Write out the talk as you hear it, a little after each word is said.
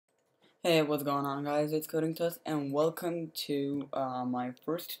Hey, what's going on, guys? It's CodingTuts, and welcome to my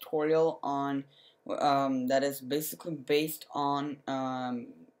first tutorial on that is basically based on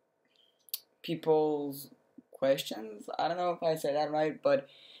people's questions. I don't know if I said that right, but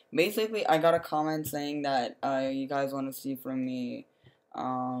basically, I got a comment saying that you guys want to see from me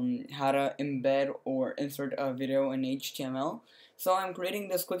how to embed or insert a video in HTML. So I'm creating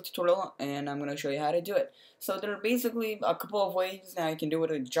this quick tutorial, and I'm going to show you how to do it. So there are basically a couple of ways that I can do it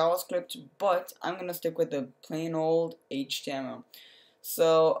with JavaScript, but I'm going to stick with the plain old HTML.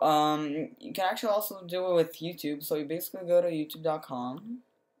 So you can actually also do it with YouTube. So you basically go to youtube.com,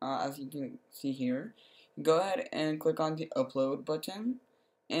 as you can see here. Go ahead and click on the upload button,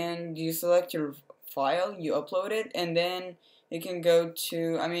 and you select your file, you upload it, and then you can go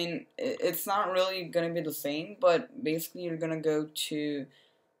to, it's not really going to be the same, but basically you're going to go to,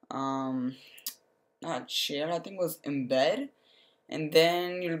 not share, I think it was embed, and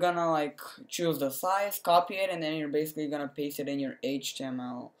then you're going to like choose the size, copy it, and then you're basically going to paste it in your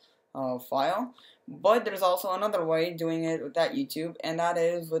HTML file. But there's also another way doing it with that YouTube, and that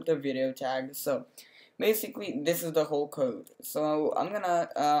is with the video tag. So basically this is the whole code. So I'm gonna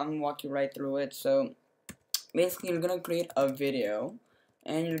walk you right through it. So basically you're gonna create a video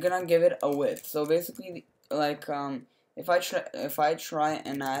and you're gonna give it a width. So basically, like if I try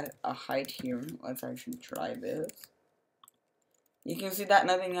and add a height here, let's actually try this. You can see that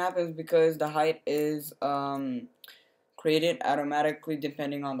nothing happens because the height is created automatically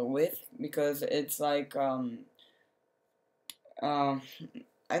depending on the width, because it's like I don't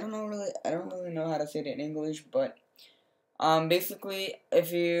really know how to say it in English, but basically,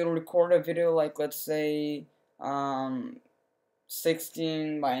 if you record a video, like let's say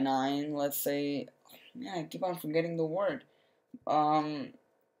 16 by 9, let's say, man, I keep on forgetting the word.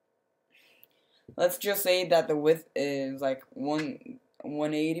 Let's just say that the width is like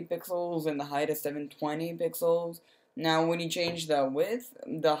 180 pixels and the height is 720 pixels. Now, when you change the width,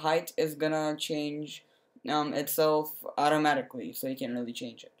 the height is gonna change itself automatically, so you can't really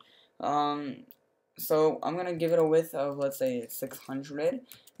change it. So I'm gonna give it a width of, let's say, 600,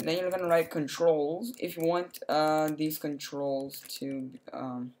 and then you're gonna write controls if you want these controls to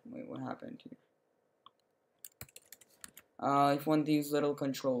wait, what happened here? If you want these little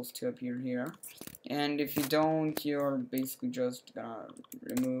controls to appear here, and if you don't, you're basically just gonna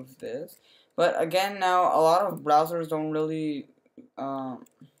remove this. But again, now a lot of browsers don't really what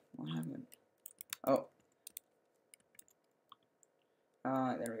happened? Oh,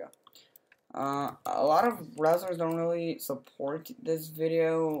 there we go. A lot of browsers don't really support this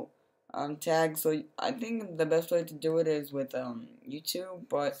video tag, so I think the best way to do it is with YouTube,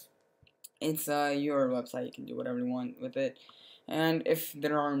 but it's your website. You can do whatever you want with it. And if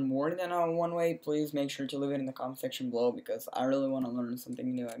there are more than one way, please make sure to leave it in the comment section below, because I really want to learn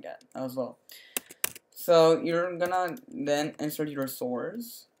something new again as well. So you're gonna then insert your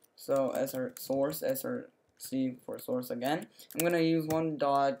source. So src for source again. I'm gonna use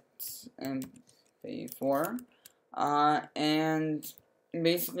 1.mp4, and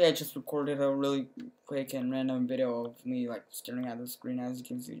basically I just recorded a really quick and random video of me like staring at the screen, as you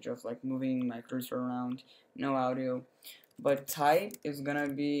can see, just like moving my cursor around, no audio. But type is gonna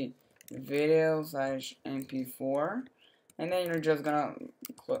be video/mp4, and then you're just gonna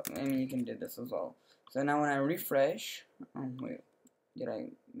you can do this as well. So now when I refresh, oh wait, did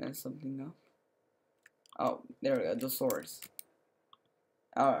I mess something up? Oh, there we go, the source.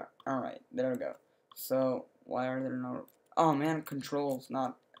 Alright, there we go. So why are there no, oh man, controls,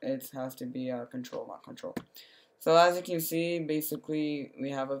 not, it has to be a control, not control. So as you can see, basically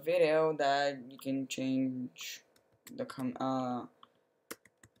we have a video that you can change the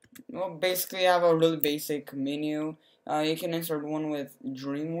well, basically I have a really basic menu. You can insert one with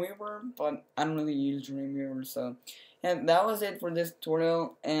Dreamweaver, but I don't really use Dreamweaver, so yeah, that was it for this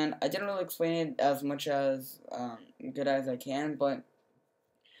tutorial, and I didn't really explain it as much as good as I can, but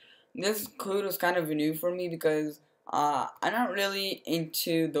this code was kind of new for me because I'm not really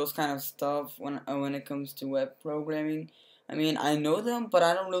into those kind of stuff when it comes to web programming. I mean, I know them, but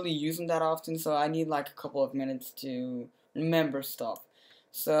I don't really use them that often, so I need like a couple of minutes to remember stuff.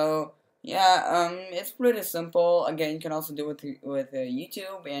 So yeah, it's pretty simple. Again, you can also do it with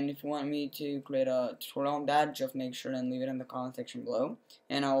YouTube, and if you want me to create a tutorial on that, just make sure and leave it in the comment section below,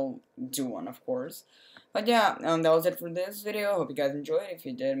 and I'll do one, of course. But yeah, that was it for this video. Hope you guys enjoyed. If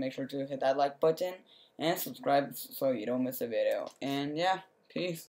you did, make sure to hit that like button and subscribe so you don't miss a video. And yeah, peace.